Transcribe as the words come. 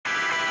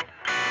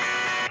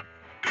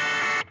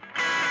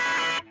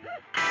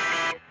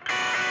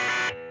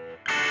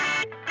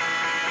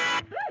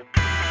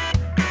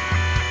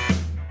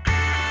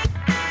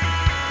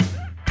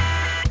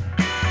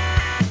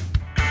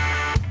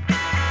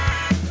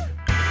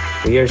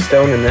We are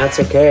stoned and that's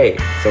okay.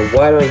 So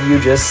why don't you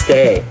just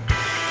stay?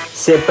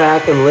 Sit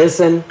back and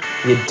listen.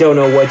 You don't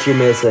know what you're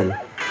missing.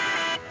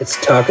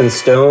 It's Talking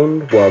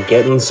Stoned while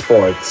getting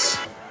sports.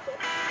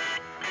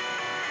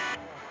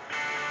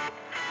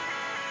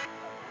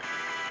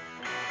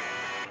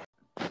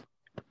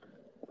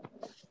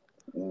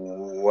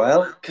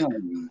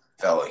 Welcome,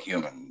 fellow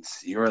humans.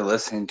 You are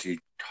listening to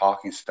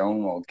Talking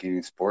Stone while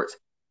getting sports,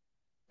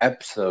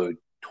 episode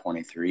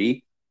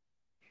 23.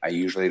 I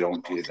usually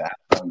don't do that,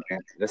 but I'm doing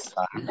it this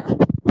time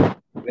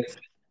with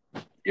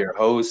your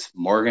hosts,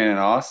 Morgan and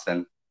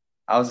Austin.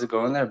 How's it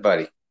going there,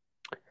 buddy?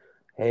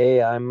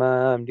 Hey,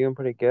 I'm doing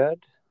pretty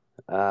good.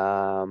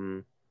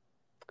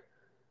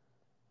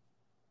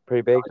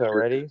 Pretty baked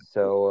already,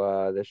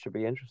 so this should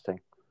be interesting.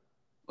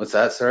 What's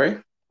that, sorry?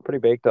 Pretty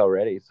baked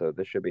already, so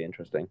this should be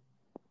interesting.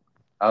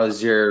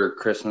 How's your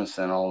Christmas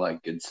and all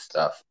that good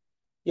stuff?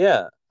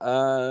 Yeah,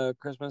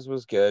 Christmas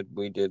was good.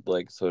 We did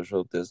like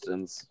social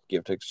distance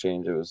gift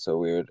exchange. It was so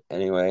weird.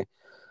 Anyway,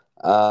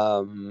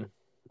 I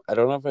don't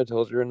know if I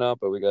told you or not,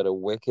 but we got a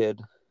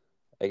wicked.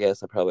 I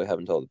guess I probably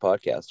haven't told the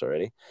podcast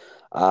already.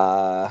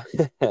 Got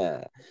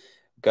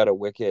a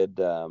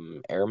wicked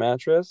air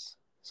mattress.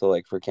 So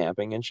like for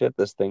camping and shit,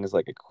 this thing is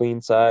like a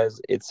queen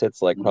size. It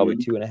sits like probably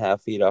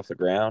 2.5 feet off the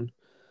ground.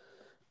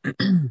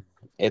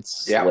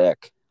 It's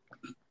slick.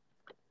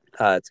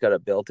 It's got a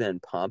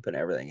built-in pump and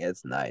everything.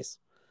 It's nice.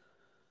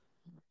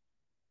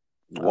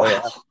 Wow. Oh,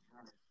 yeah.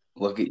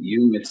 Look at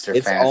you, Mr.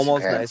 It's Fancy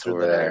almost Pants nicer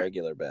over than there. a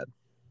regular bed.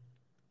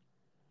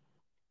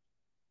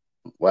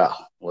 Wow,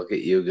 look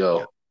at you go.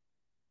 Yep.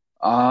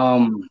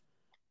 Well,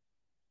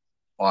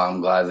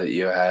 I'm glad that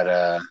you had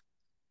a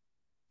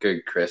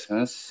good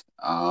Christmas.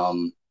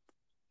 As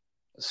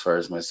far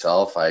as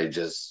myself, I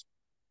just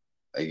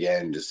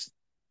did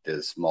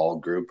a small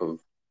group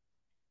of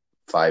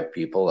 5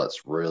 people.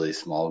 That's really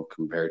small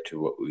compared to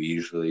what we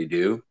usually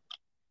do.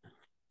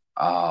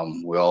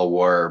 We all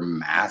wore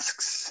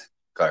masks,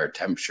 got our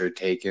temperature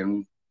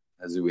taken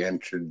as we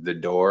entered the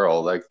door,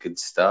 all that good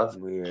stuff.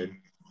 Weird.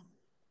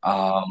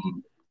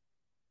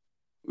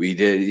 We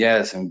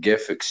did, some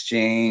gift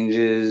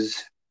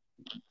exchanges.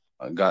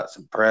 I got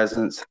some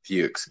presents, a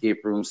few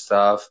escape room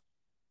stuff.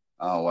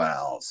 What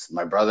else?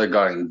 My brother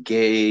got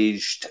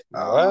engaged.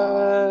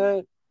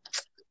 What?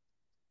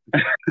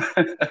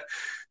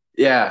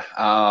 Yeah.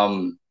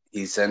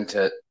 He sent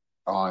it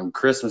on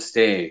Christmas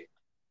Day.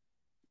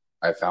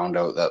 I found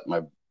out that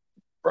my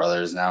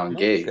brother is now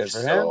engaged. Good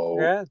for him.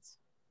 Congrats.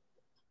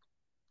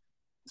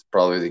 It's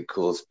probably the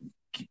coolest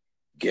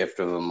gift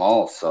of them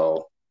all.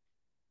 So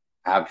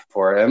happy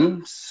for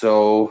him.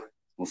 So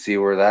we'll see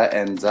where that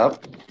ends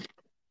up.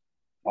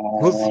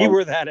 We'll see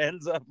where that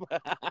ends up.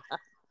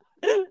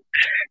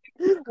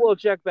 We'll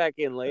check back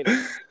in later.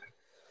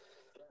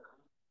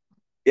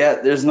 Yeah,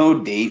 there's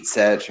no date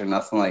set or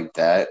nothing like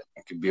that.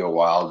 It could be a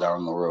while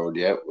down the road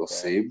yet. We'll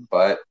see.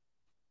 But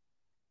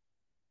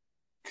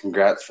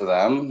congrats for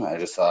them. I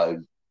just thought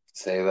I'd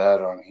say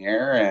that on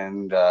here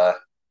and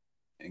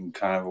in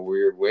kind of a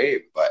weird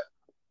way. But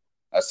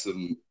that's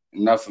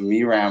enough of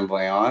me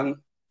rambling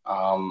on.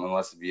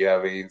 Unless if you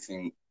have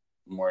anything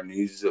more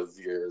news of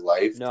your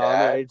life. No,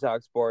 I'm ready to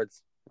talk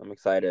sports. I'm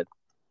excited.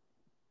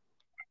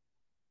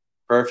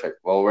 Perfect.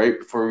 Well, right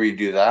before we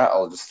do that,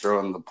 I'll just throw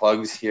in the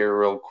plugs here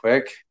real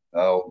quick.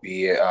 That'll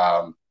be,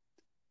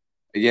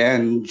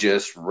 again,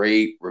 just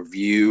rate,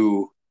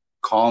 review,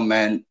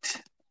 comment,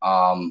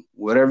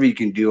 whatever you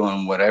can do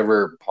on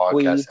whatever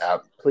podcast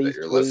app that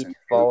you're listening to.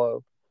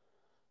 Follow.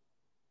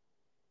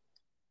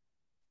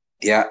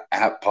 Yeah,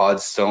 at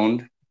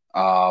Podstoned.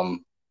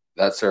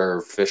 That's our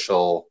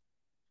official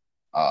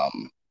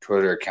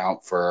Twitter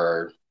account for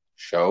our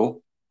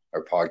show,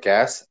 our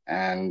podcast.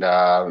 And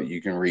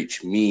you can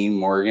reach me,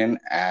 Morgan,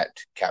 at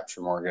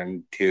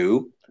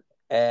CaptureMorgan2.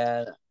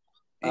 And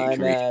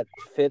I'm at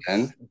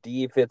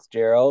D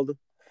Fitzgerald,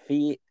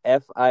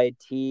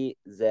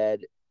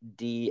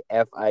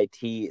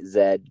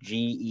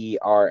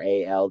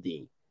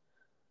 FITZDFITZGERALD.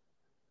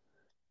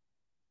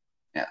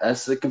 Yeah,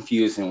 that's the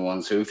confusing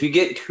one. So if you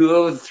get 2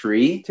 out of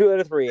 3, 2 out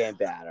of 3 ain't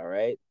bad, all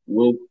right?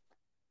 We'll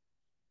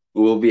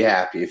be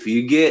happy. If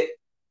you get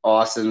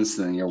Austin's,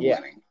 then you're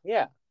winning.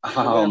 Yeah. You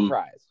win a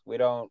prize. We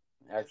don't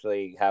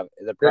actually have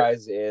the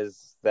prize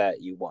is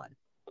that you won.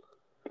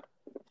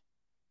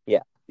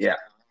 Yeah. Yeah.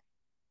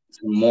 It's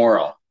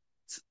moral.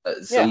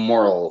 It's a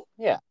moral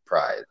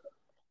prize.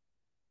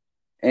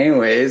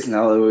 Anyways,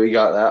 now that we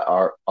got that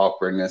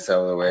awkwardness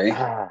out of the way,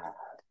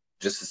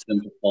 just a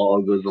simple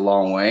follow goes a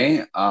long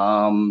way.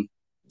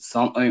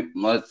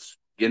 Let's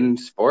get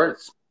into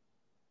sports.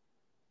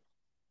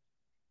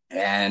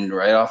 And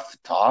right off the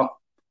top,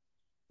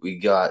 we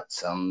got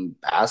some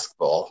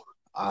basketball.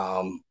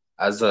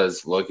 As I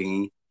was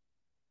looking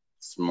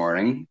this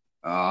morning,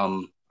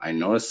 I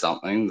noticed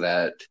something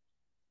that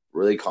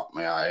really caught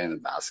my eye in the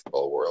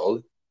basketball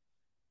world.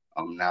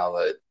 Now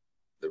that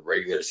the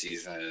regular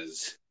season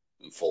is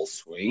in full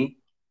swing,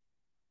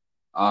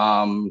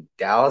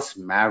 Dallas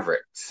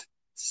Mavericks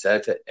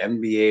set an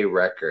NBA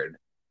record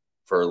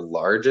for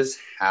largest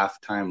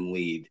halftime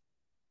lead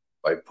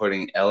by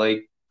putting LA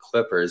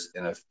Clippers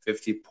in a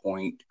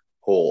 50-point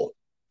hole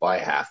by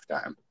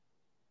halftime.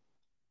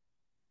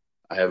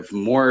 I have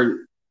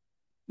more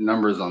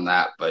numbers on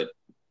that, but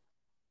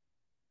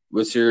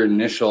what's your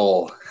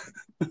initial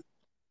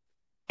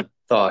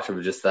thought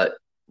of just that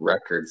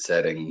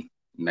record-setting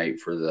night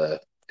for the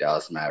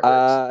Dallas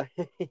Mavericks?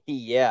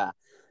 Yeah.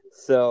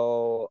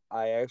 So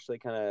I actually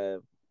kind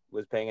of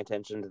was paying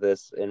attention to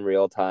this in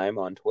real time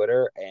on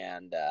Twitter,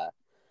 and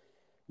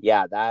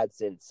yeah,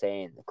 that's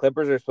insane. The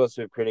Clippers are supposed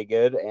to be pretty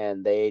good,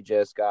 and they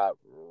just got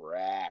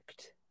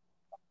wrecked.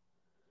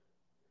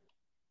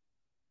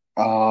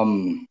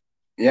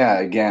 Yeah,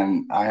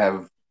 again, I have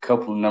a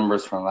couple of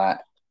numbers from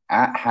that.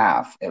 At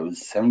half, it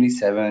was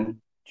 77-27.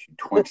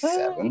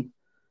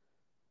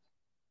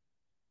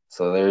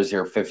 So there's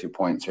your 50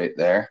 points right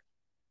there.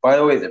 By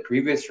the way, the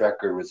previous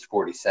record was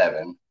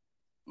 47.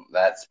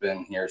 That's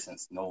been here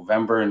since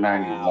November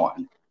 91. Wow.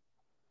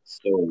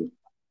 So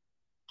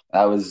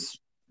that was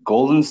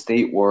Golden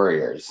State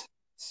Warriors.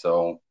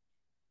 So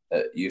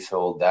used to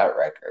hold that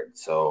record.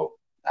 So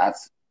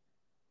that's,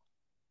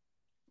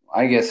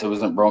 I guess it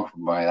wasn't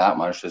broken by that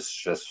much. It's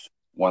just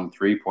 1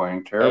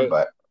 3-pointer,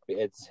 but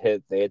it's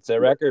a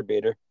record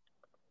beater.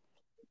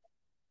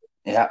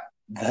 Yeah,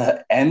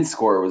 the end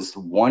score was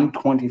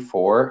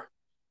 124-73.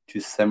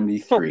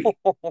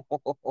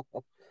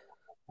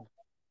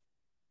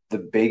 The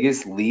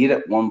biggest lead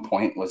at one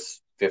point was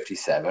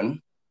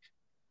 57.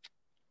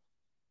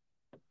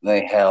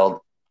 They held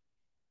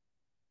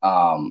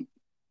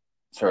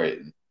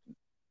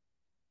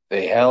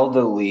they held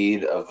a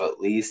lead of at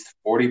least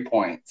 40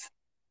 points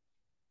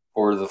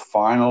for the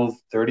final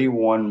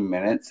 31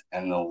 minutes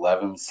and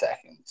 11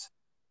 seconds.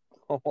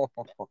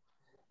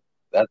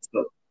 That's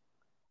the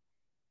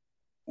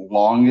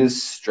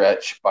longest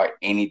stretch by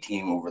any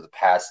team over the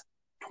past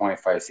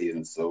 25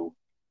 seasons. So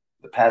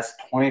the past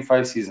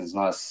 25 seasons,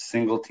 not a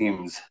single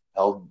team's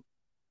held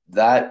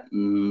that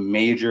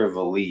major of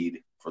a lead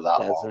for that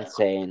long. That's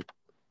insane.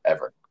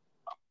 Ever.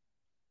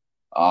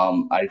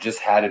 I just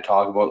had to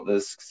talk about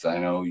this because I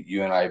know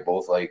you and I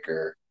both like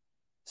our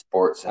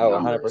sports and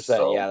numbers. 100%.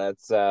 So. Yeah,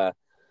 that's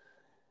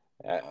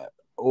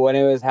when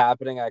it was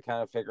happening, I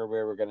kind of figured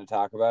we were going to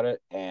talk about it,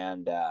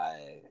 and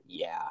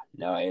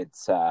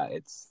it's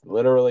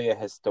literally a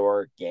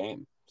historic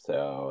game,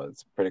 so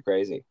it's pretty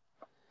crazy.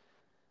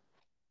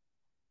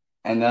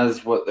 And that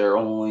is what they're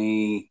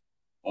only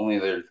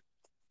their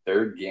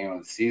third game of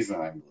the season,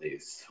 I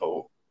believe.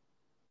 So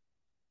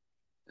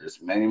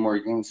there's many more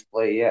games to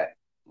play yet.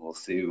 We'll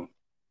see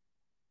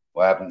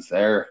what happens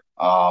there.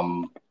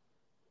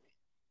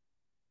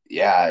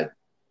 Yeah.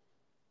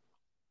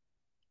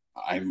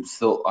 I'm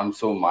so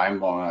mind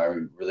blown. I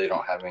really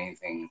don't have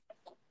anything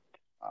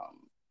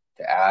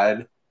to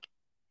add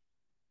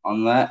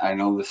on that. I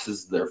know this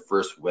is their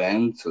first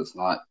win, so it's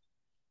not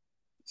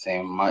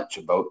saying much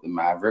about the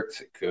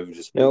Mavericks. It could have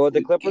just been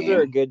the Clippers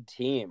are a good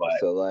team,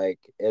 so like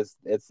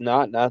it's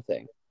not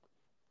nothing.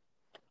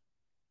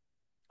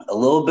 A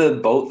little bit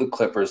about the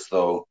Clippers,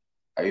 though.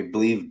 I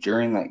believe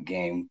during that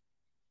game,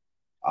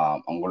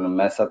 I'm going to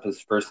mess up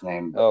his first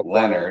name, but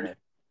Leonard.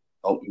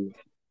 Oh,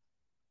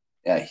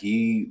 yeah,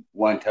 he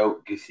went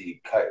out because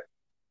he cut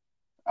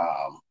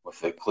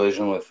with a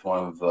collision with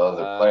one of the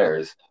other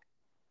players.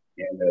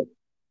 He ended up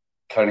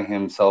cutting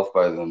himself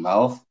by the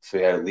mouth, so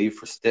he had to leave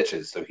for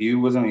stitches. So he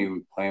wasn't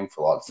even playing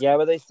for lots. Yeah,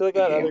 but they still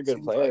got other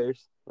good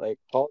players. Like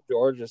Paul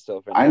George is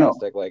still fantastic. I know.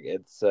 Like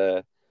it's,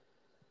 I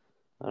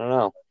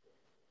don't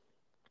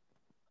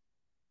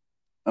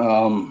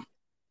know.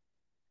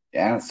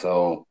 Yeah.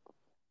 So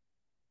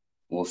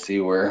we'll see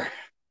where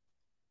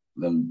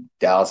the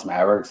Dallas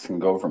Mavericks can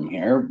go from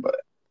here, but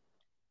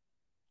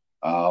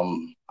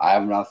I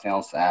have nothing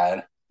else to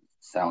add.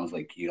 Sounds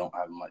like you don't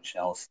have much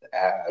else to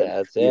add.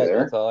 That's either. It.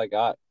 That's all I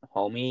got,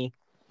 homie.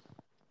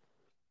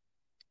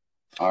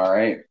 All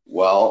right.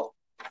 Well,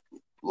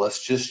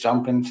 let's just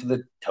jump into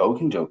the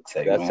token joke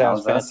segment.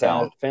 That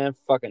sounds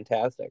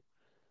fan-fucking-tastic.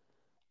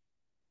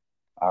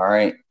 All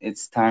right.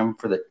 It's time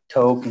for the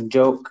token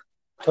joke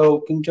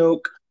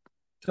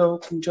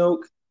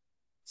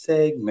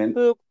segment.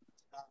 Boop.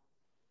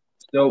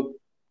 So,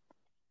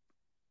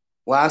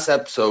 last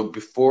episode,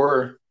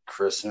 before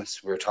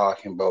Christmas, we were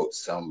talking about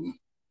some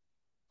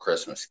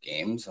Christmas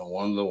games, and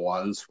one of the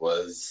ones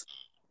was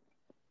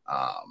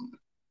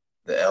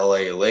the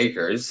LA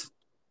Lakers.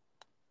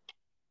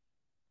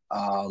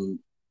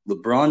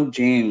 LeBron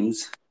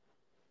James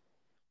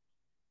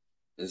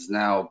is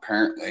now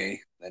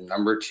apparently the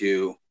number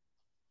 2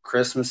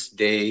 Christmas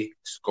Day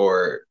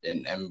scorer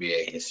in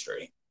NBA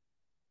history.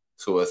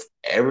 So with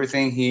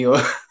everything he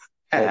has,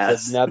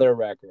 that's another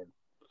record.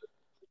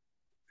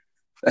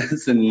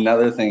 That's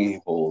another thing he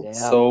holds.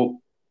 Yeah.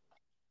 So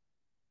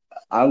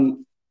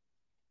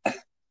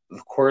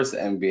of course, the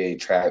NBA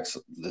tracks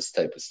this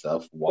type of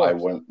stuff. Why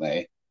wouldn't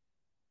they?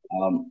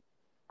 I'm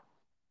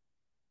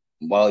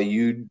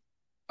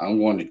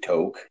going to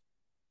toke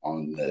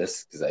on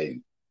this because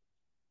I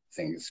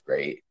think it's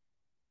great.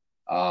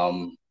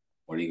 What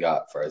do you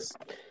got for us?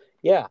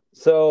 Yeah,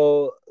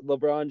 so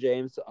LeBron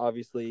James,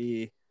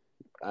 obviously,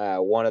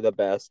 one of the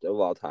best of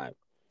all time.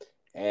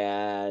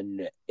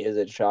 And is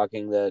it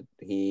shocking that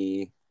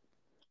he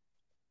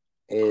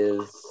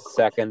is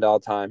second all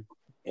time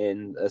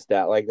in a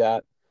stat like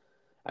that?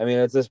 I mean,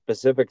 it's a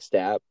specific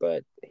stat,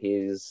 but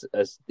he's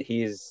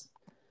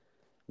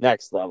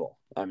next level.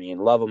 I mean,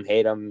 love him,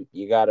 hate him,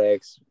 you gotta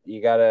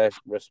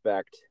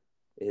respect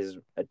his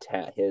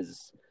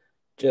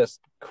just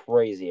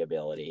crazy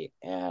ability,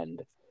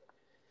 and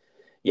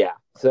yeah,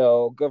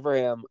 so good for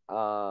him.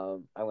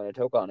 I'm gonna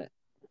toke on it.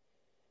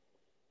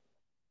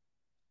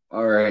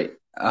 All right.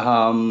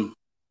 Well,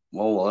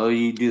 while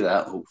you do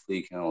that, hopefully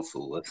you can also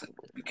listen,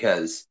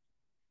 because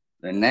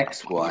the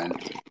next one,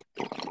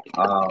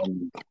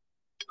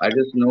 I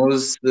just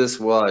noticed this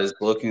while I was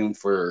looking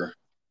for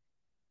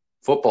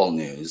football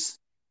news.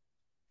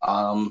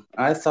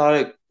 I thought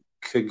it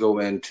could go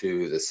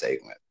into the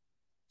segment.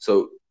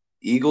 So,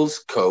 Eagles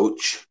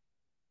coach,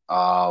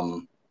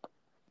 I'm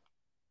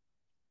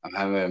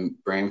having a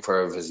brain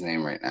fart of his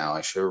name right now.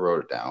 I should have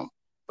wrote it down.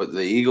 But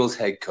the Eagles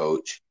head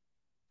coach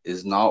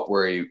is not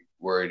worried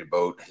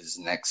about his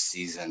next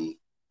season,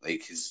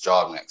 like his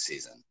job next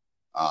season.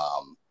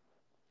 I'm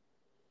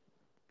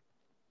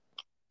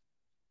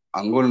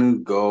going to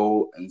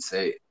go and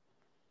say,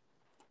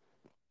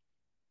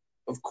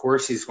 of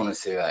course he's going to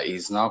say that.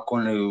 He's not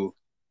going to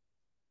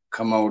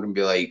come out and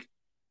be like,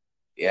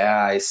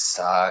 yeah, I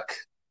suck.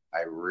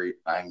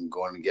 I'm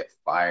going to get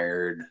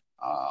fired.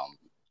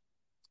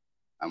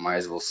 I might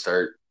as well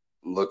start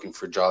looking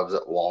for jobs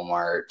at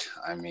Walmart.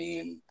 I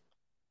mean,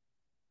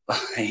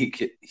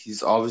 like,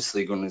 he's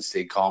obviously going to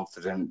stay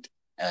confident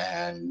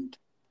and,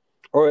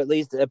 or at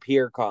least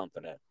appear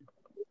confident.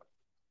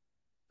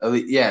 At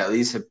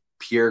least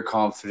appear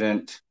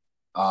confident.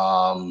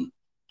 So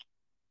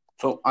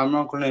I'm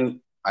not going to.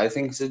 I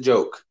think it's a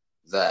joke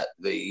that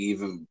they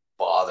even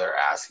bother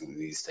asking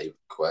these type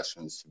of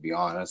questions, to be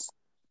honest.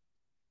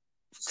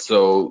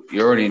 So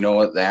you already know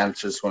what the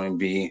answer is going to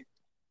be.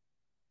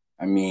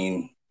 I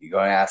mean, you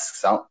got to ask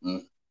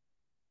something,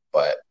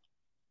 but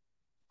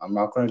I'm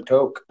not going to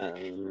toke.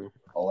 I'll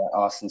let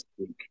Austin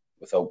speak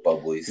without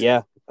bubblies.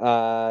 Yeah.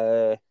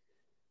 I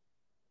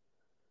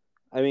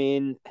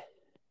mean,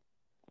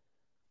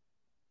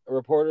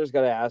 reporters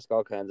got to ask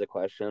all kinds of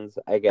questions.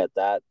 I get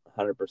that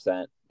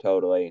 100%.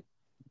 Totally.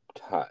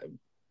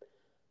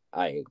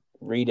 I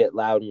read it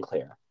loud and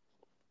clear.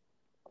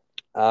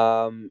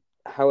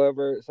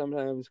 However,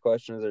 sometimes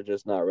questions are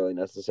just not really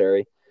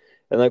necessary.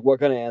 And like, what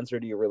kind of answer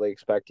do you really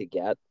expect to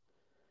get?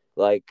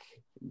 Like,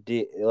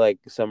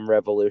 some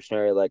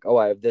revolutionary, like, oh,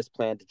 I have this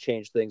plan to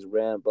change things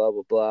around, blah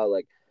blah blah.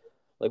 Like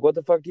what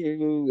the fuck do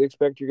you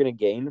expect you're gonna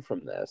gain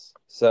from this?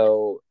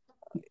 So,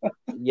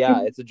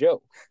 yeah, it's a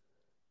joke.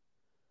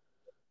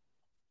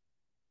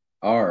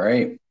 All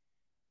right.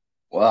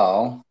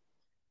 Well,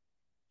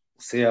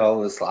 see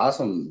how this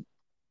last one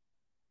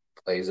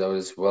plays out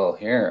as well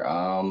here.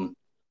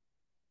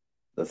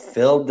 The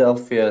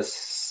Philadelphia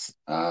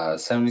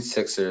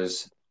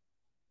 76ers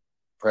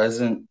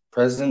present,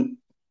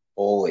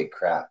 holy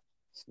crap.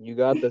 You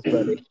got this,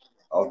 buddy.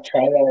 I'll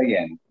try that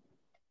again.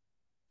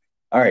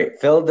 All right.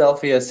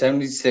 Philadelphia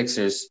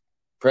 76ers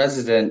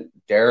president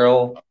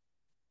Daryl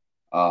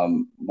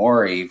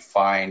Morey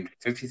fined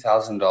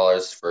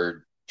 $50,000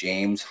 for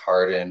James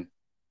Harden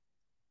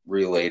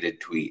related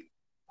tweet.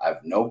 I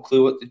have no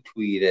clue what the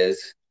tweet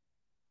is.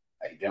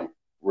 I don't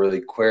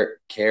really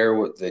care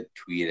what the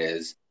tweet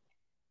is.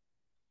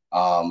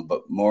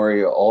 But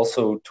Morey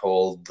also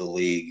told the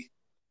league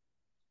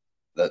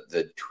that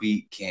the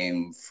tweet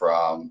came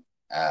from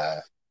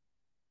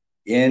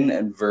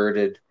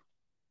inadvertent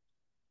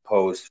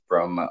post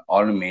from an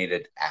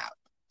automated app.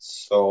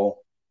 So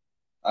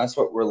that's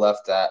what we're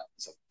left at.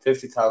 It's a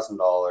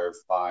 $50,000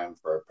 fine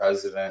for a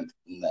president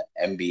in the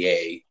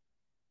NBA.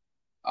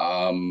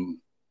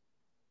 I'm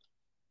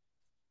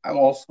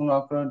also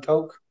not going to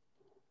toke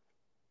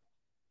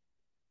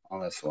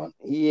on this one.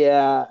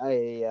 Yeah,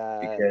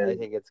 I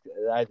think it's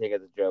a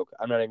joke.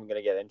 I'm not even going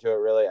to get into it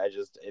really.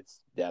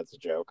 That's a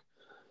joke.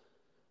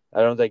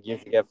 I don't think you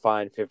should get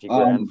fined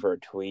 $50,000 for a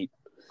tweet.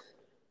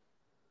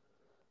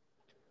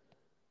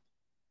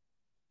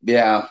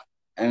 Yeah,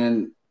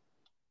 and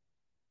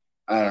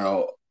I don't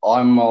know.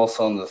 I'm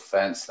also on the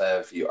fence that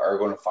if you are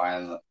going to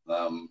fine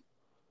them,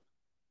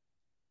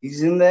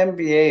 he's in the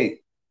NBA.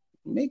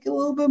 Make a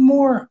little bit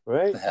more.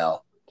 Right? What the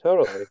hell?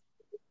 Totally.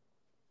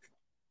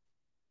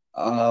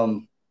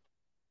 But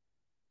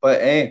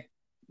hey,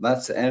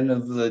 that's the end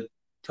of the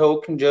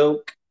token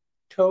joke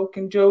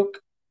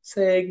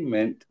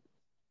segment.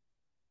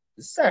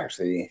 It's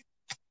actually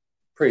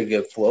pretty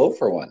good flow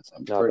for once.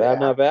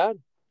 Not bad.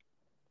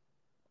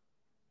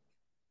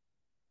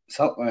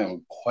 Something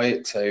I'm quite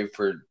excited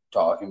for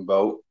talking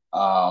about.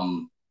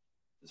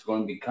 It's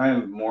going to be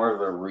kind of more of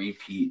a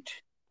repeat,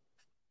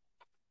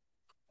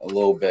 a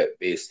little bit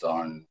based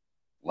on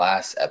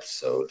last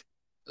episode.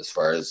 As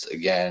far as,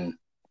 again,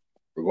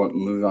 we're going to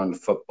move on to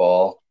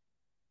football.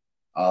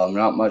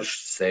 Not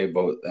much to say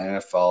about the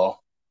NFL.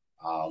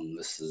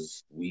 This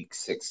is week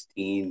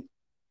 16.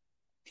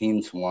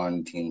 Teams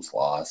won, teams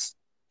lost.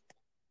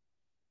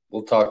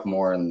 We'll talk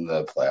more in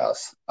the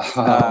playoffs.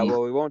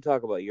 Well, we won't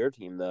talk about your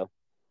team though.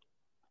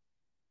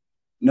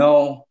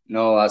 No,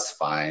 that's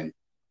fine.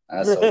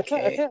 That's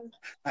okay.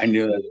 I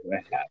knew that was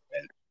going to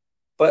happen.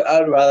 But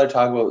I'd rather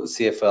talk about the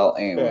CFL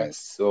anyways.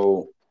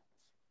 So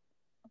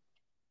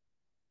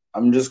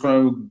I'm just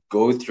going to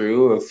go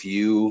through a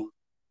few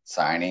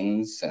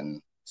signings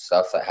and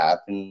stuff that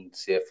happened in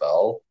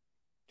CFL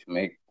to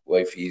make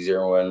life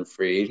easier when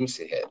free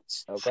agency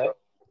hits. Okay.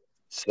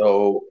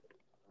 So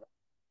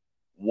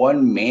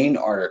one main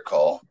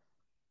article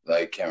that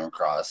I came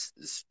across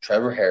is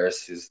Trevor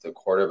Harris, who's the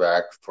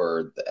quarterback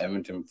for the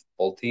Edmonton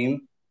football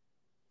team.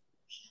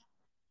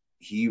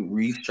 He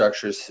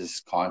restructures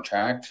his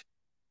contract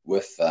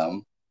with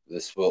them.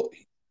 This will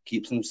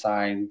keep him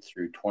signed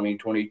through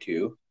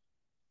 2022.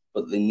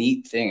 But the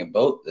neat thing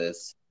about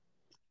this,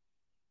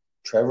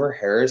 Trevor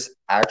Harris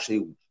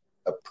actually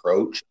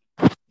approached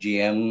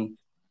GM.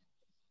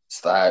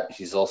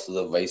 He's also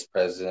the vice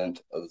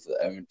president of the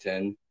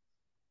Edmonton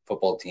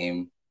football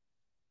team,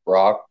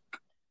 Brock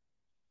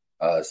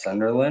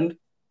Sunderland.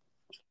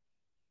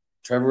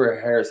 Trevor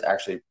Harris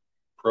actually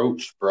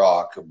approached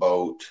Brock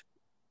about,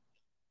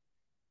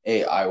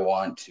 hey, I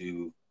want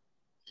to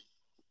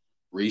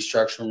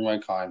restructure my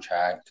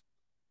contract,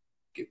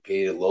 get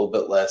paid a little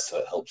bit less so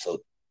it helps out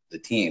the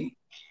team.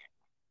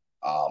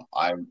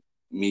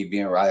 Me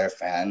being a Rider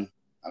fan,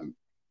 I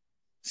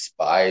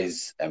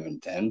despise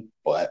Edmonton,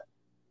 but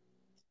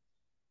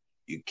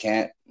you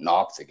can't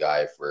knock the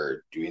guy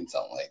for doing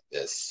something like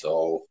this.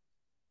 So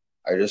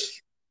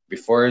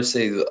before I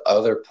say the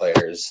other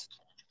players'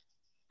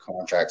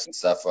 contracts and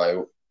stuff, I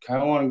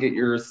kind of want to get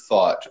your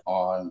thought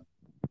on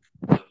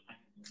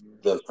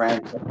the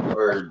franchise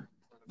or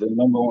the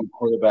number one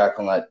quarterback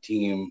on that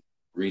team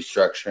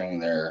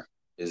restructuring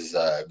his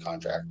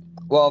contract.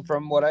 Well,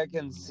 from what I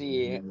can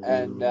see,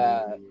 and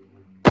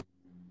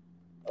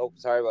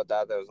sorry about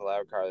that. There was a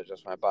loud car that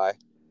just went by.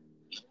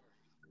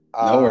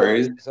 No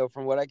worries. So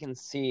from what I can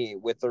see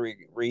with the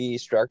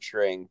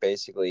restructuring,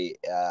 basically,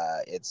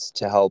 it's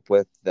to help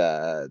with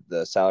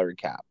the salary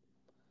cap.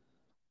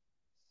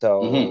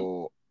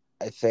 So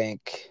I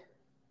think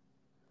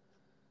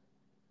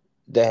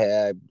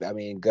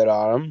good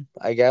on him,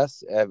 I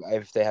guess.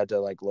 If they had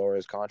to lower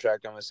his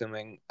contract, I'm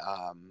assuming.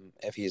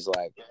 If he's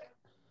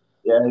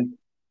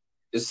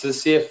it's the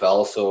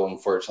CFL, so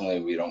unfortunately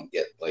we don't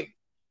get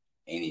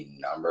any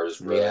numbers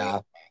really. Yeah.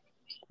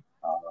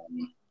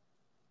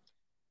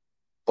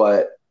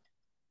 But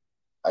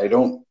I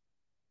don't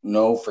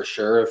know for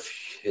sure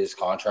if his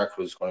contract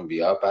was going to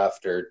be up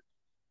after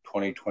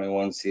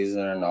 2021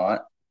 season or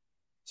not.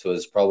 So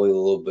it's probably a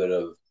little bit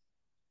of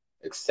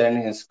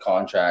extending his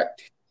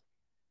contract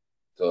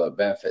so it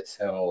benefits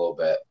him a little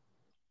bit.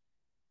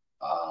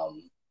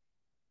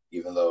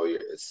 Even though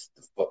it's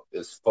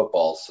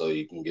football, so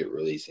you can get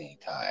released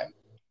anytime.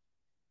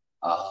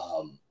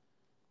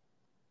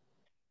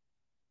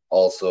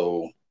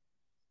 Also,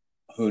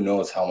 who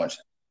knows how much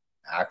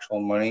actual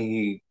money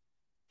he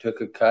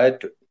took a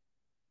cut,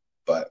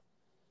 but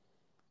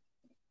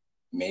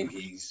maybe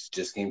he's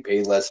just getting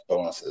paid less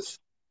bonuses.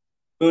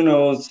 Who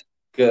knows?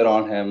 Good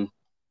on him.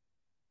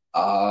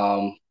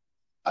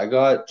 I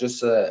got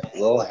just a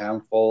little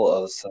handful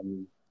of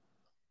some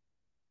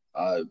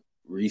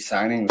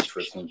re-signings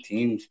for some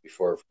teams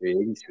before free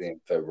agency on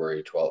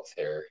February 12th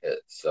here hit.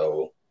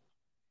 So,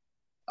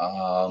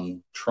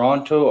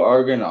 Toronto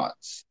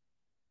Argonauts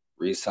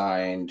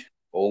re-signed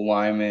old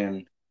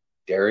lineman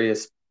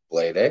Darius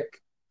Bladick.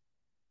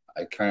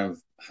 I kind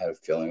of had a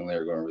feeling they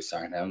were going to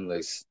re-sign him.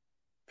 They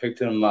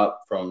picked him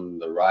up from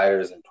the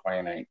Riders in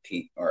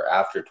 2019 or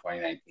after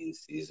 2019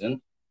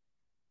 season.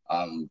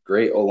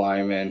 Great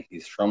O-lineman.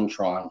 He's from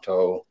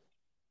Toronto.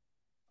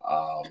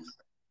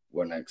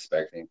 Wouldn't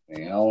expect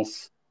anything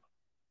else.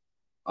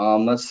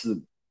 That's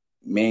the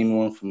main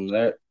one from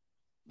that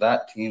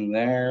team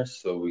there.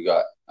 So we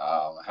got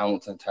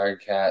Hamilton Tiger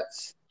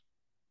Cats,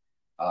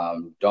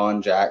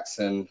 Don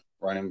Jackson,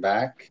 running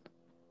back.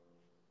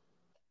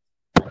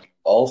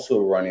 Also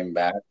running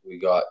back, we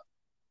got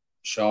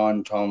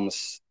Sean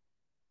Thomas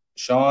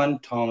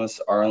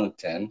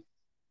Arlington.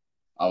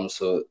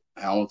 So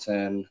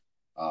Hamilton,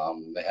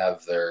 they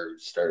have their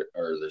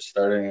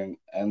starting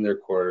and their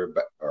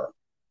quarterback.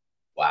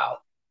 Wow,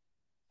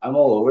 I'm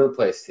all over the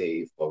place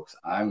today, folks.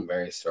 I'm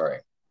very sorry.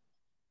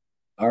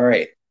 All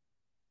right,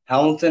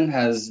 Hamilton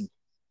has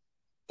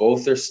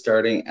both their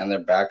starting and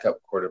their backup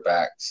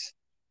quarterbacks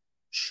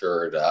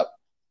shored up,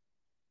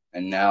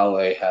 and now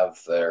they have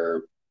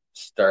their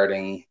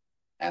starting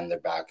and their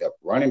backup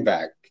running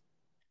back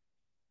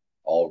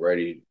all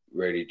ready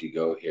to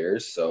go here.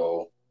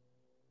 So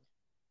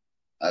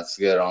that's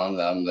good on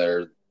them.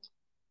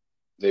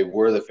 They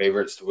were the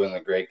favorites to win the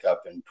Grey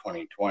Cup in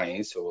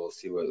 2020, so we'll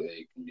see what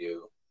they can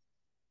do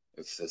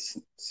if this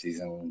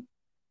season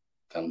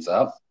comes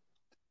up.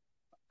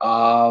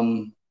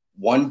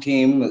 One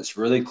team that's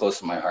really close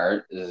to my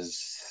heart is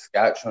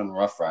Saskatchewan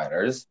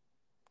Roughriders.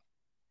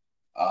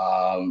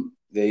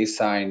 They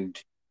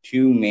signed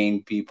two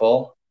main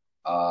people.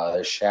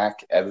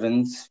 Shaq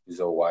Evans, who's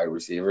a wide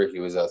receiver. He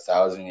was a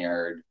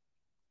 1,000-yard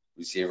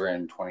receiver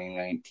in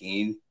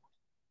 2019.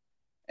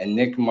 And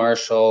Nick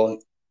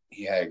Marshall,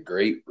 he had a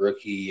great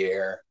rookie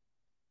year.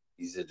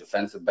 He's a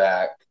defensive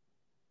back.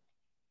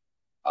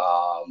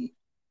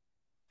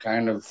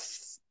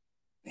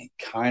 He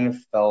kind of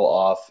fell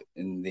off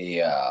in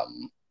the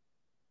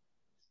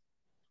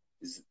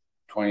his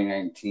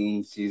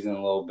 2019 season a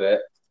little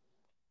bit,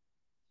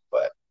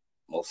 but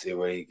we'll see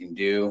what he can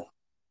do.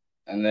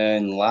 And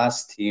then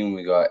last team,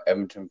 we got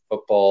Edmonton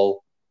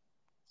Football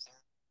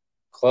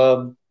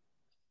Club,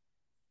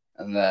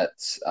 and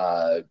that's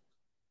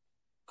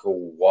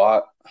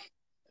Kawak. I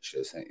should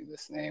have sent you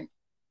this name.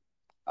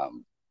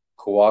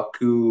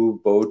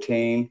 Kawaku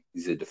Botane.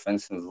 He's a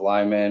defensive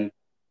lineman.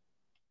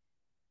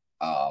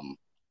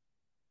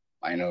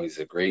 I know he's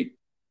a great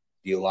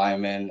D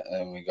lineman.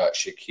 And we got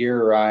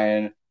Shakir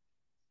Ryan,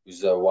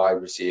 who's a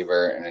wide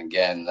receiver. And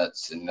again,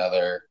 that's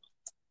another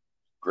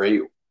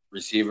great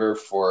receiver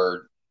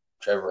for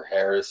Trevor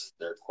Harris,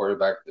 their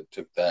quarterback that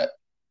took that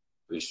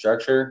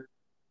restructure.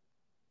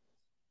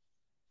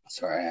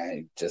 Sorry,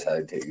 I just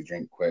had to take a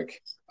drink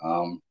quick.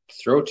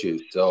 Throw to.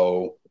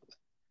 So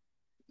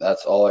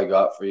that's all I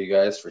got for you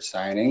guys for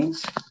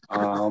signings. I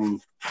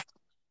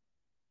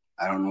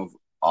don't know if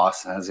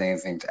Austin has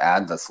anything to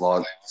add. That's a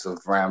lot of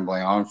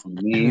rambling on from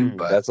me.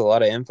 But that's a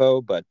lot of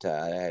info, but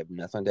I have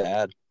nothing to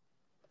add.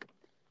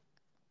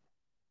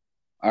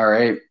 All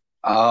right.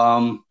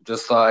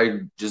 Just thought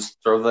I'd just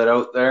throw that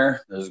out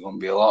there. There's going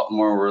to be a lot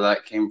more where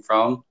that came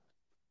from.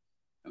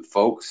 And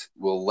folks,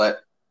 we'll let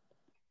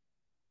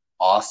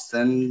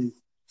Austin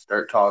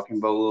start talking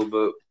about a little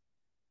bit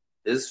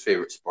his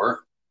favorite sport,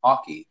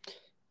 hockey.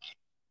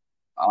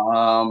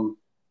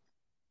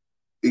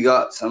 We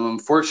got some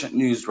unfortunate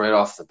news right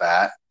off the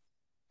bat,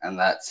 and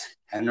that's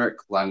Henrik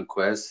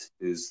Lundqvist,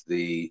 who's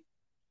the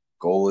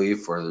goalie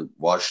for the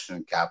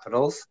Washington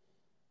Capitals.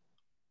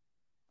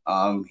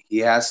 He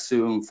has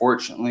to,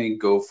 unfortunately,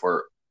 go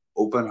for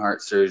open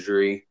heart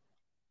surgery.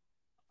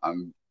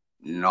 I'm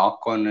not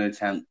going to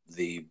attempt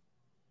the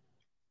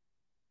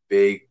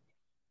big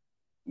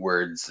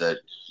words that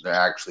they're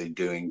actually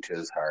doing to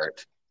his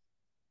heart.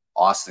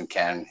 Austin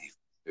can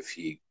if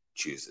he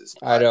chooses.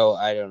 I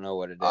don't know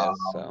what it is.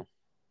 So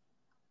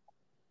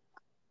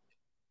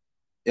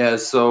yeah,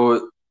 so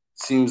it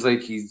seems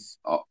like he's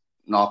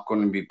not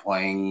going to be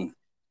playing,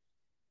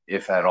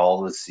 if at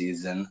all, this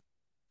season.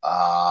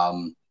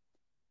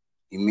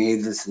 He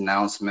made this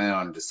announcement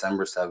on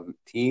December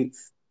 17th.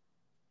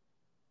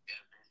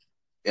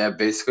 Yeah,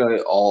 basically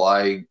all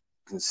I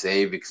can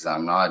say, because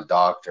I'm not a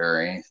doctor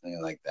or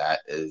anything like that,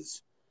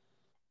 is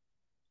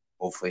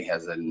hopefully he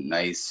has a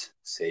nice,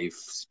 safe,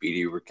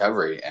 speedy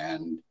recovery.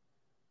 And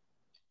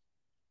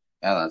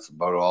yeah, that's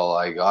about all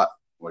I got.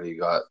 What do you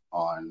got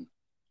on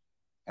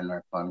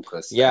Henrik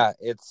Lundqvist? Yeah,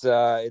 it's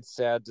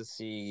sad to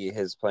see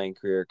his playing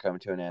career come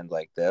to an end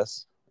like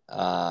this,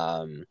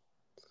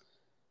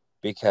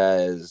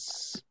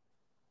 because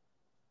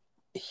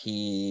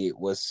he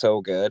was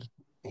so good.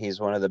 He's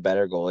one of the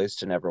better goalies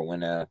to never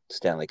win a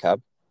Stanley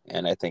Cup,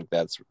 and I think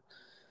it's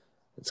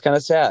kind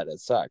of sad. It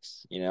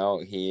sucks, you know.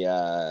 He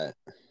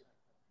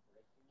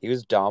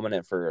was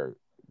dominant for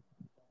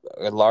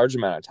a large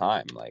amount of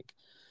time. Like,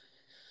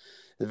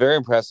 a very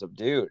impressive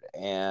dude,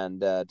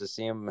 and to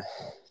see him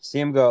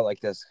go out like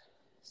this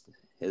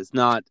is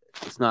not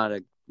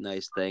a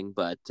nice thing.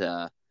 But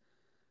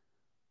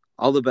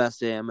all the best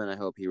to him, and I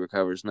hope he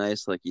recovers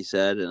nice, like you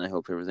said, and I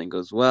hope everything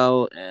goes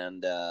well.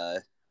 And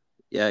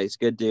yeah, he's a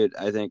good dude.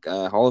 I think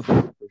Hall of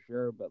Fame for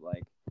sure, but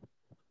like,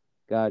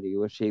 God, you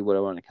wish he would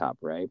have won a cup,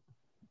 right?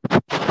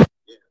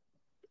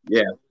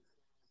 Yeah,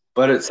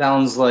 but it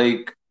sounds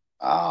like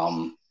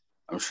I'm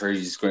sure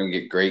he's going to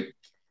get great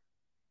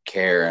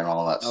care and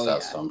all that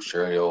stuff. Yeah. So I'm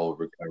sure he'll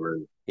recover.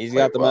 He's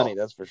got the money,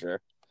 that's for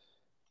sure.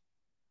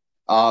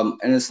 And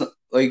it's not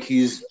like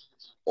he's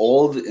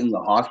old in the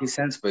hockey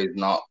sense, but he's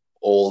not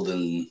old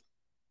in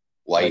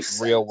life,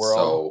 like real world.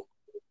 So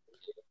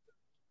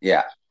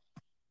yeah,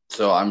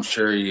 so I'm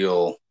sure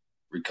he'll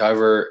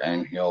recover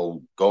and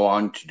he'll go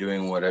on to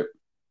doing whatever.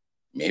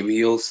 Maybe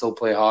he'll still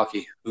play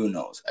hockey. Who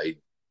knows? I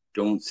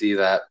don't see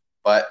that,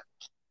 but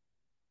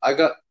we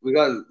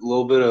got a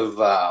little bit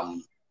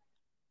of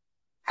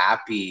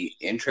happy,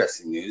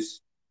 interesting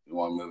news. You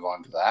want to move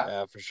on to that?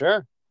 Yeah, for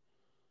sure.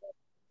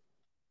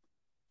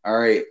 All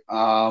right.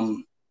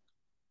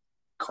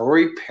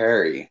 Corey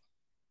Perry,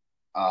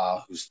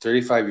 who's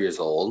 35 years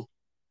old,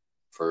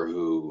 for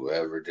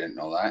whoever didn't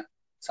know that,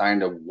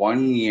 signed a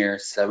 1-year,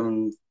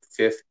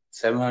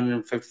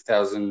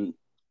 $750,000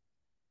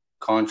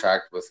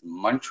 contract with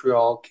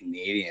Montreal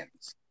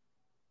Canadiens.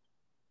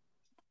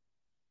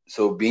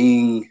 So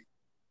being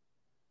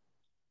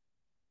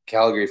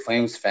Calgary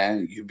Flames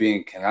fan, you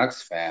being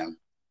Canucks fan,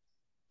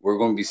 we're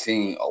going to be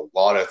seeing a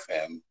lot of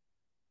him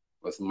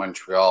with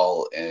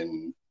Montreal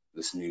in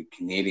this new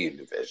Canadian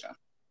division.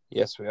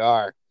 Yes, we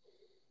are.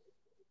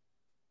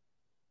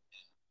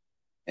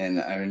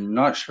 And I'm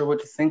not sure what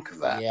to think of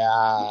that.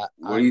 Yeah.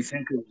 What do you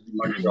think of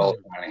Montreal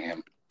signing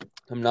him?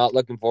 I'm not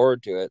looking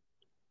forward to it.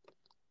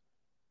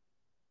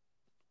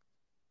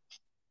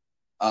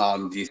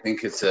 Do you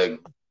think it's a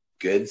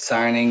good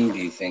signing? Do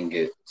you think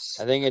it's?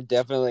 I think it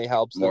definitely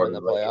helps them in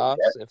the playoffs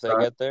if they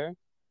get there.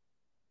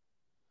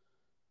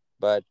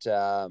 But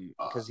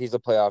because he's a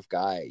playoff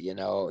guy,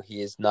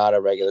 he's not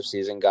a regular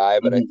season guy.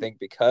 But I think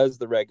because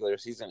the regular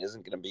season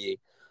isn't going to be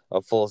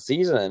a full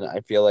season,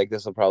 I feel like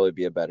this will probably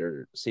be a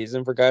better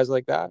season for guys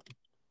like that.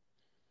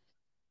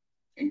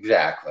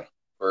 Exactly.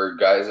 For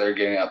guys that are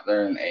getting up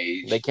there in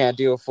age. They can't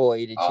do a full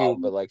 82,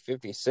 but like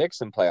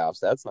 56 in playoffs,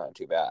 that's not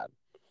too bad.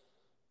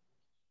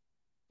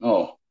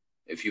 No.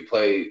 If you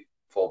play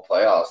full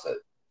playoffs,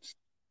 that's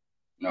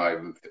not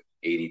even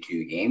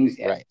 82 games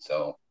yet. Right.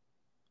 So,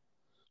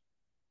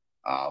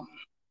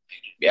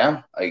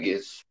 yeah, I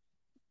guess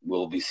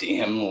we'll be seeing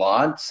him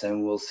lots,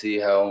 and we'll see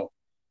how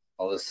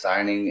all the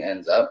signing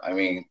ends up. I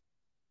mean,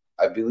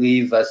 I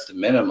believe that's the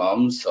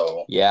minimum,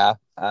 so. Yeah,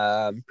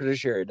 I'm pretty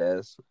sure it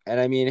is. And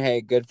I mean, hey,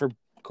 good for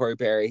Corey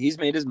Perry. He's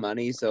made his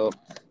money, so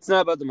it's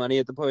not about the money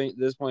at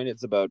this point.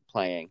 It's about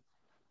playing.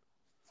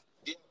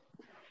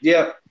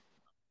 Yeah.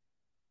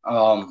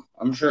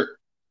 I'm sure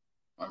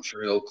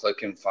he'll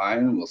click and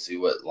fine. We'll see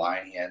what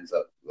line he ends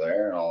up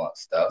there and all that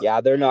stuff.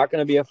 Yeah, they're not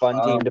going to be a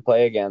fun team to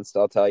play against,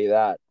 I'll tell you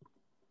that.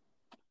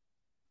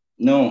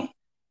 No.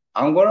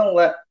 I'm going to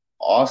let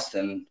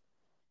Austin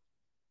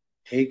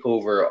take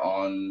over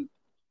on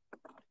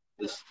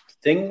this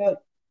thing that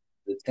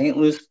the St.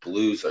 Louis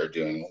Blues are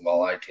doing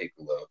while I take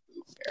a look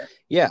here.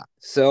 Yeah,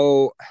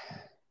 so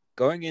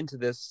going into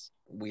this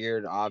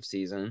weird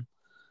offseason,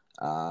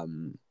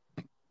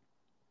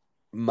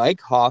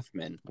 Mike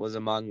Hoffman was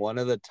among one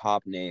of the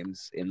top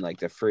names in like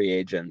the free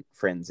agent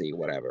frenzy,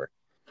 whatever.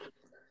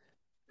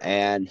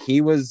 And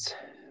he was,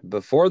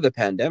 before the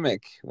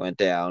pandemic went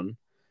down,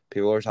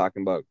 people were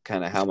talking about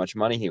kind of how much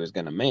money he was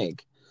going to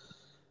make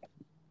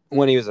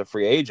when he was a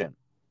free agent.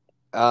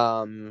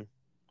 But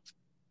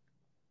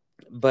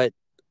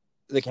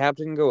the cap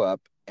didn't go up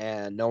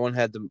and no one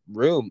had the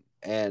room.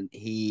 And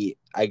he,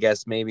 I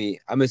guess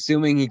I'm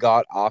assuming he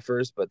got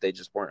offers, but they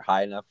just weren't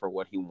high enough for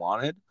what he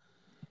wanted.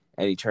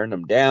 And he turned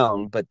them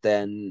down, but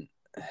then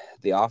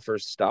the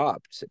offers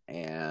stopped.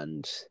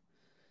 And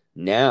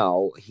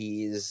now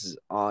he's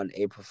on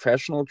a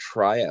professional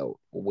tryout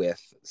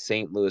with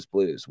St. Louis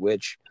Blues,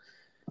 which,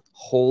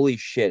 holy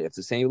shit, if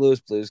the St.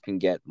 Louis Blues can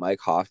get Mike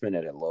Hoffman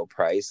at a low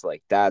price,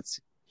 like, that's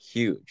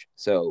huge.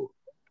 So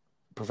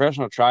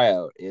professional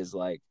tryout is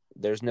like,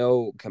 there's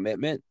no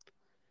commitment.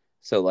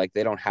 So like,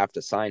 they don't have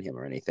to sign him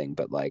or anything,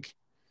 but like,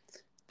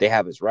 they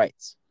have his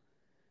rights.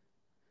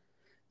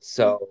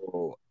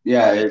 So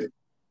yeah,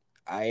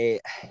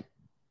 like,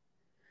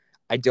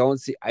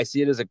 I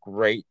see it as a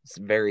great,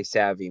 very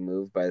savvy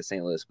move by the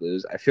St. Louis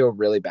Blues. I feel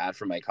really bad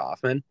for Mike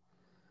Hoffman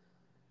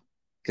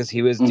because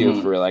he was due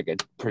for like a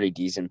pretty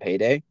decent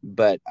payday,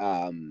 but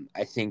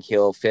I think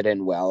he'll fit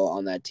in well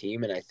on that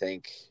team, and I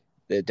think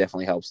it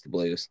definitely helps the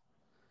Blues.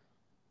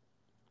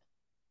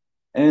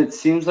 And it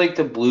seems like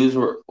the Blues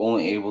were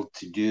only able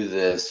to do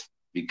this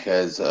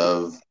because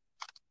of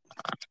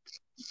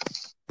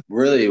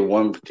really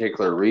one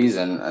particular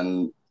reason,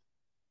 and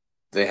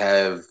they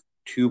have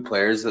two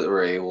players that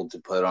were able to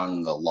put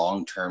on the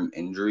long-term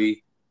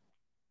injury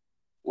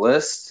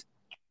list.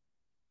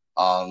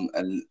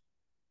 And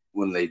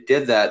when they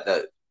did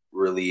that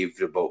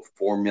relieved about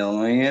 $4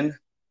 million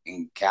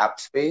in cap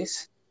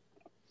space.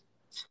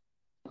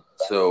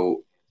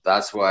 So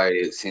that's why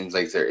it seems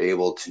like they're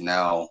able to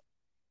now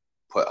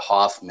put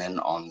Hoffman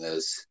on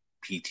this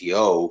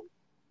PTO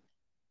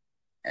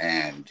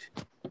and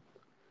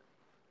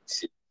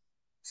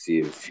see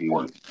if he's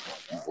worth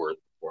 $4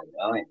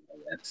 million.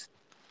 That's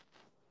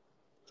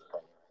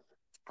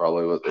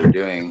probably what they're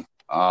doing.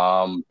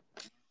 Do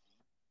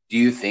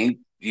you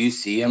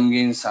see him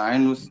getting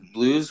signed with the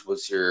Blues?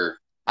 What's your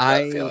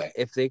feeling?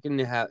 If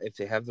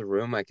they have the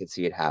room, I could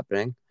see it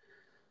happening.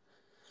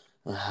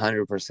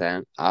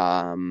 100%.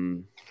 How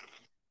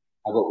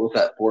about with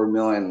that $4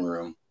 million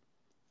room?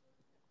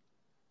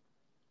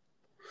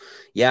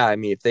 Yeah, I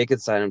mean, if they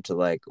could sign him to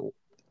like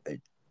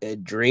a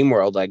dream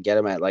world, like get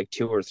him at like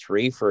 2 or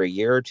 3 for a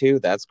year or two,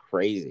 that's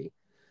crazy.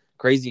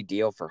 Crazy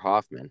deal for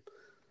Hoffman.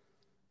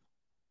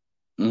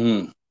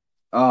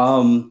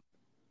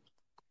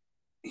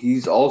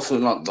 He's also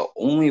not the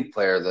only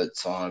player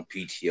that's on a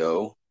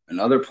PTO.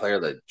 Another player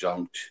that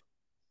jumped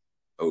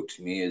out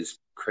to me is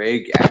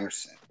Craig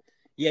Anderson.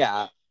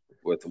 Yeah.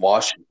 With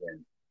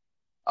Washington.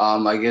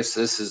 I guess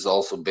this is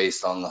also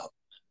based on the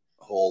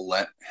whole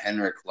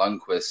Henrik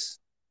Lundqvist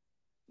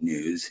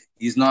news.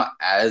 He's not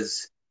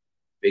as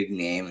big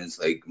name as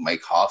like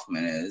Mike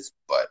Hoffman is,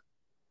 but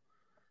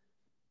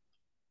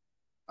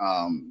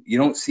you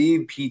don't see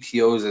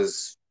PTOs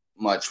as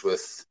much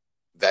with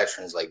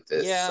veterans like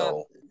this. Yeah,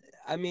 so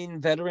I mean,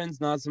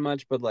 veterans not so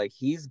much, but like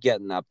he's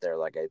getting up there.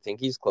 Like I think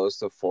he's close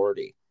to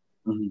 40.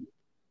 Mm-hmm.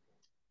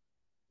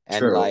 And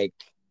true. Like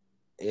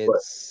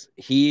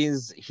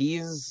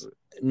he's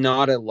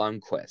not a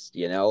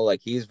Lundqvist,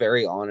 like he's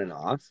very on and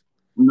off.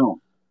 No,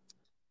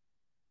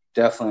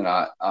 definitely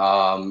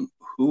not.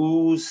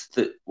 Who's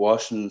the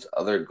Washington's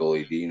other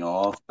goalie? Do you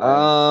know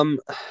of?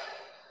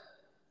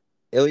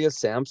 Ilya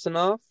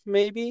Samsonov,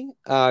 maybe,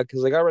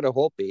 because I got rid of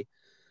Holtby.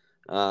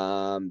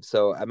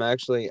 So I'm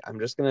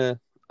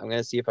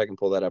gonna see if I can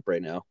pull that up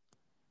right now.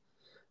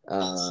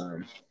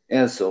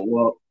 Yeah.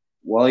 So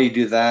while you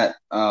do that,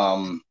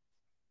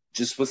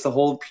 just with the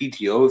whole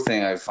PTO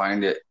thing, I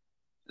find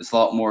it's a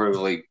lot more of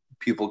like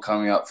people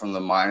coming up from the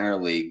minor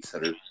leagues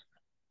that are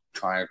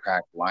trying to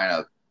crack the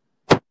lineup.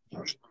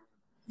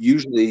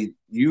 Usually,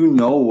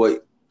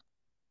 what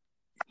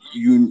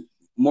you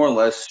more or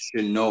less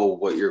should know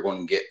what you're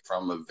going to get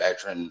from a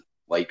veteran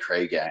like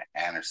Craig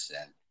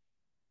Anderson,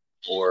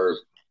 or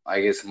I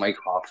guess Mike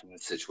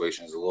Hoffman's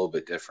situation is a little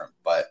bit different,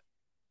 but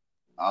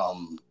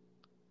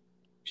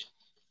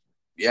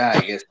yeah,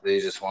 I guess they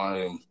just want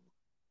to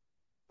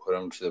put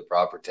him to the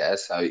proper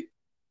test. They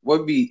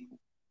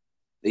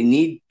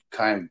need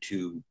kind of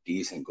two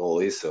decent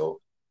goalies,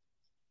 so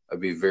I'd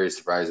be very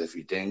surprised if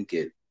he didn't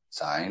get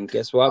signed.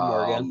 Guess what,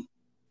 Morgan?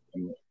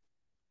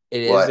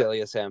 It is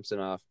Ilya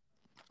Samsonov.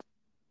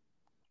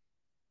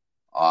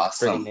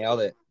 Awesome. Freaking nailed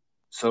it.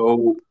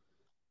 So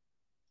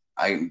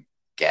I'm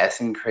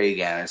guessing Craig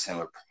Anderson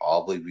would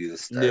probably be the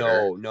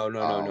starter. No.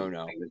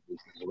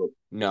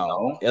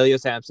 No. Ilya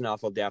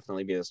Samsonov will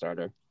definitely be the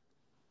starter.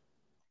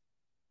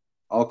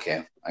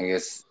 Okay. I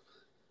guess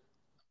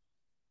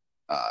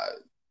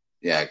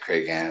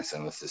Craig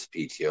Anderson with this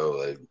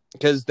PTO.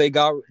 Because they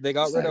got rid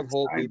of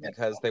Holtby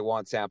because they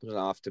want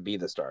Samsonov to be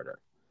the starter.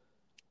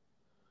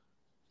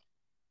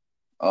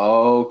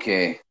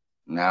 Okay.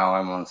 Now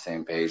I'm on the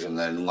same page. And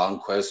then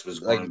Lundqvist was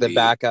going to be the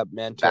backup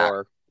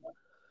mentor.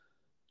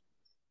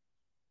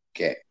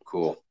 Okay,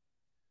 cool.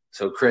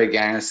 So Craig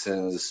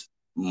Anderson's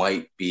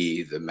might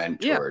be the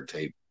mentor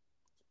type.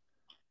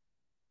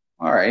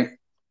 All right.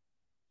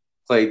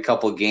 Play a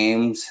couple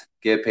games,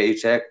 get a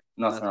paycheck.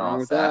 Nothing wrong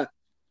with that.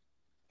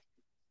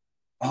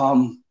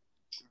 Do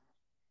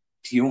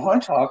you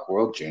want to talk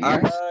World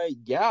Juniors?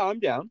 Yeah, I'm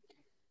down.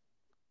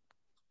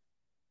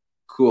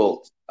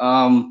 Cool.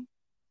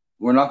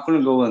 We're not going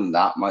to go in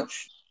that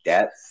much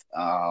depth.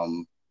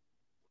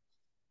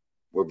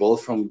 We're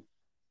both from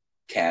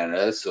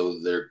Canada, so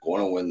they're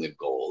going to win the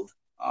gold.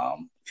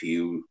 If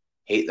you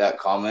hate that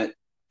comment,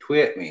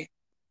 tweet me.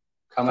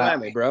 Come at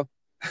me, bro.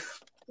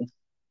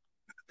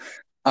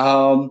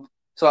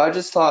 So I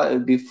just thought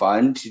it'd be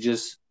fun to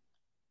just,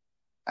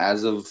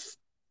 as of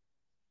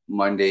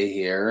Monday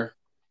here,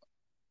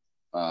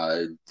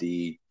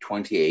 the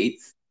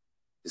 28th,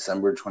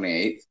 December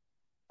 28th,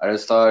 I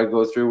just thought I'd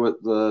go through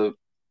what the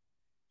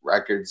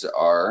records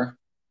are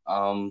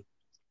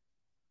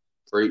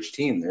for each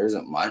team. There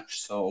isn't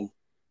much. So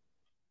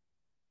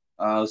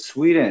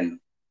Sweden,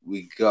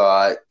 we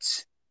got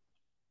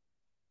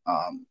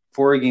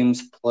 4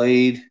 games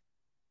played,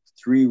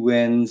 3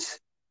 wins,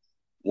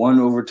 1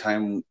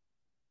 overtime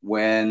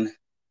win,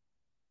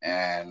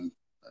 and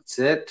that's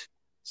it.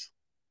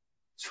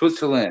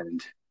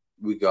 Switzerland,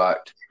 we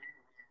got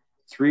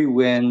 3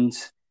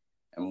 wins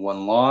and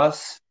 1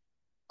 loss.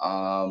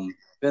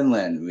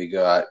 Finland, we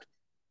got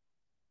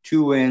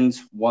 2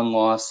 wins, 1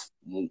 loss,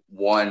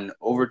 1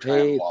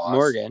 overtime loss.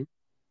 Morgan,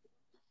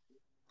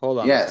 hold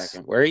on a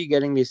second. Where are you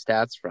getting these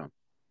stats from?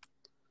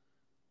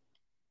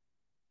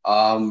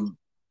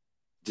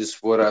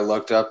 Just what I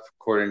looked up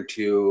according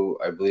to,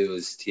 I believe it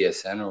was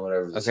TSN or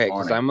whatever. Okay,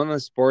 because I'm on the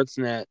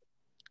Sportsnet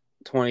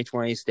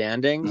 2020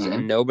 standings,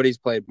 and nobody's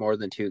played more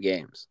than 2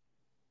 games.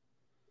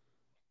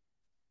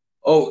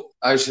 Oh,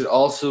 I should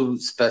also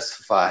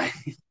specify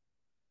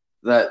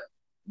that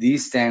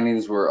these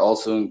standings were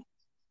also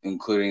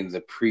including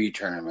the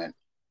pre-tournament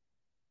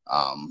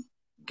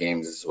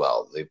games as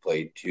well. They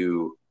played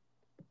 2.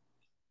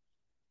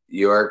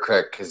 You are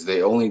correct, because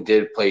they only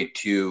did play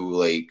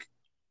 2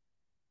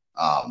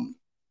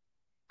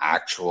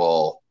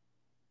 actual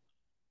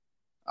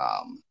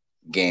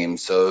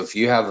games. So if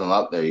you have them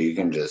up there, you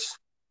can just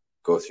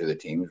go through the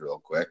teams real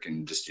quick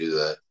and just do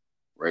the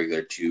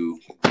regular 2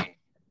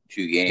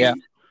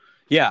 games.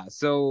 Yeah.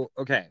 So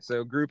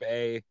Group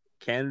A,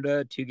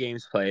 Canada, 2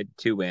 games played,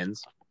 2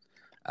 wins.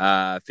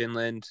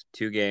 Finland,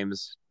 2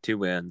 games, 2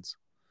 wins.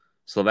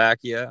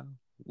 Slovakia,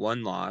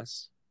 1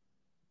 loss,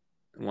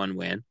 1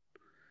 win.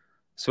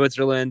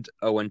 Switzerland,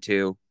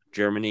 0-2.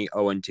 Germany,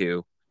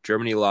 0-2.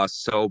 Germany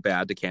lost so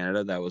bad to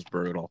Canada, that was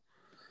brutal.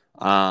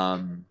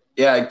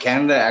 Yeah,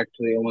 Canada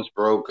actually almost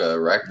broke a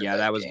record. Yeah,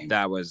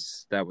 that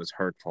was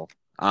hurtful.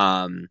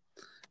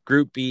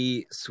 Group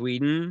B,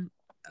 Sweden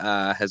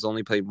has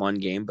only played 1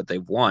 game, but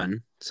they've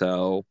won.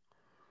 So,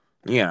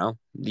 the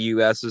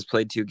U.S. has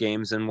played 2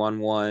 games and won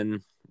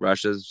 1.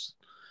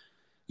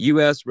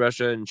 U.S.,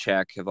 Russia, and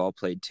Czech have all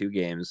played 2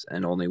 games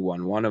and only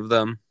won 1 of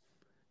them.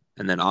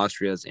 And then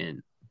Austria's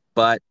in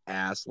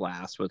butt-ass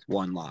last with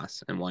 1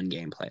 loss and 1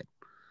 game played.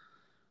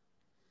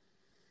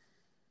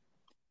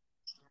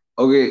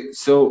 Okay,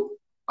 so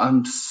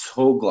I'm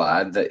so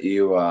glad that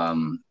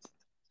you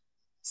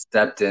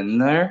stepped in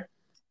there,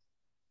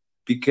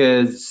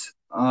 because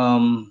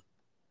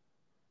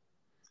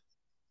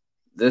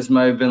this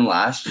might have been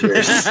last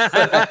year's.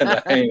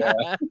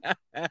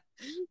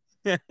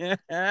 Because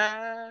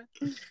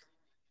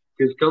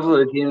a couple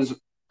of the teams,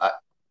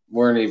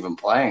 weren't even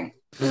playing.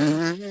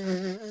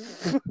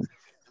 The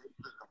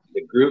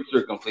groups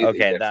are completely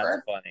different.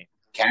 That's funny.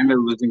 Canada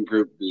was in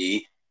Group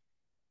B.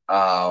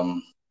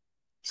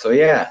 So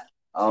yeah.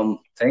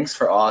 Thanks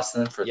for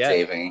Austin for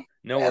saving.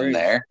 No worries.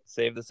 There.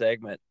 Save the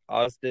segment.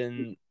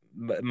 Austin,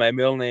 my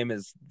middle name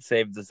is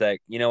Save the Seg.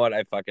 You know what?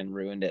 I fucking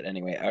ruined it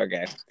anyway.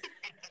 Okay.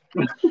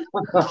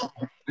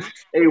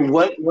 Hey,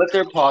 what's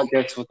our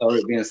podcast without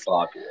it being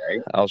sloppy,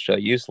 right? I'll show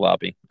you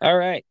sloppy. All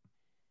right.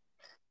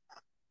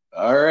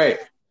 But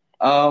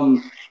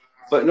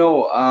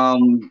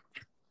no,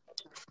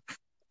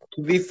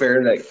 to be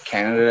fair, that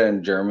Canada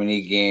and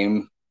Germany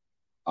game,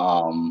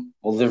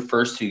 well, their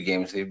first two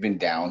games, they've been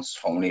down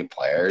so many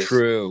players.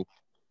 True.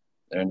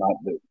 They're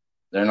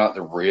not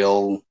the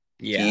real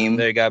team.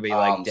 They gotta be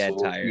like dead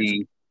tired.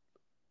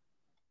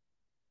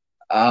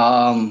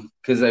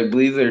 Because I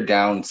believe they're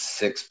down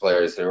 6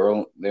 players. They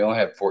only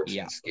have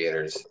 14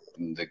 skaters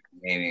in the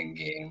Canadian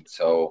game.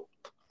 So,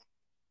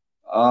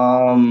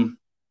 and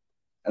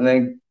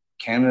then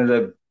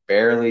Canada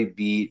barely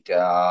beat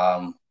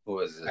who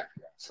was it?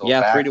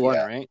 Slovakia.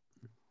 3-1, right?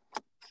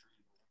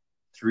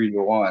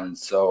 3-1.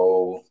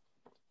 So,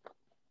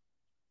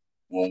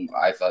 well,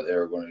 I thought they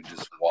were going to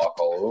just walk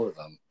all over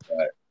them,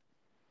 but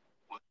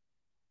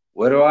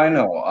what do I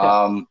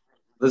know?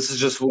 This is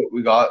just what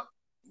we got.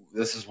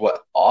 This is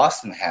what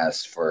Austin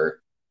has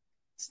for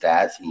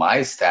stats. My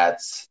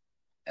stats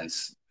and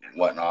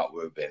whatnot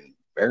would have been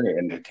very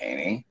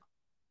entertaining.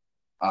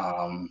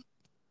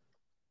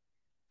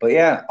 But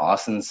yeah,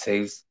 Austin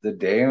saves the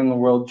day in the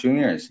World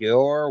Juniors.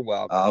 You're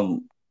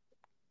welcome.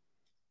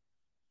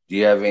 Do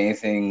you have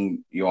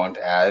anything you want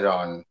to add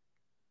on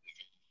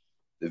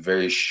the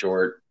very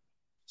short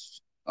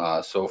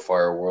so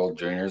far World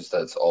Juniors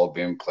that's all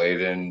being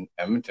played in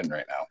Edmonton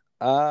right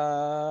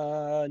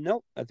now?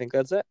 Nope. I think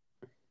that's it.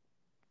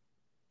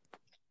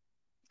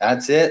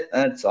 That's it.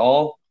 That's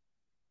all.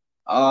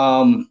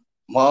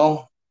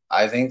 Well,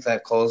 I think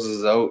that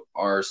closes out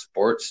our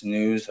sports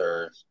news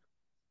or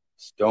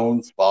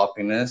Stone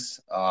sloppiness.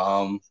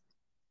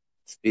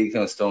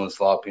 Speaking of Stone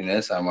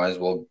sloppiness, I might as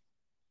well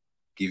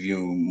give you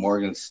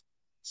Morgan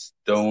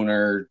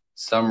Stoner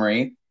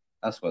summary.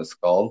 That's what it's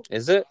called.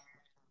 Is it?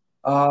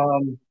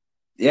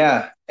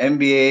 Yeah.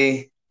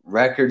 NBA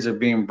records are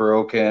being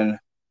broken.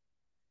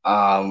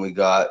 We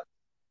got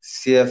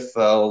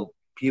CFL.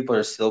 People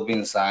are still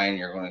being signed.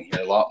 You're going to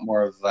hear a lot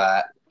more of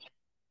that.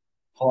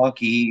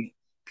 Hockey,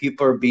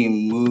 people are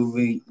being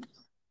moving.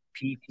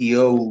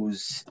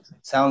 PTOs.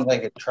 Sounds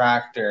like a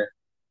tractor.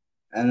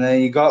 And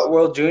then you got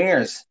World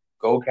Juniors.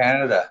 Go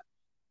Canada.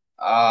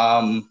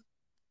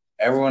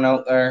 Everyone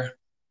out there,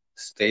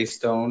 stay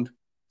stoned,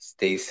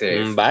 stay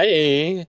safe. Bye.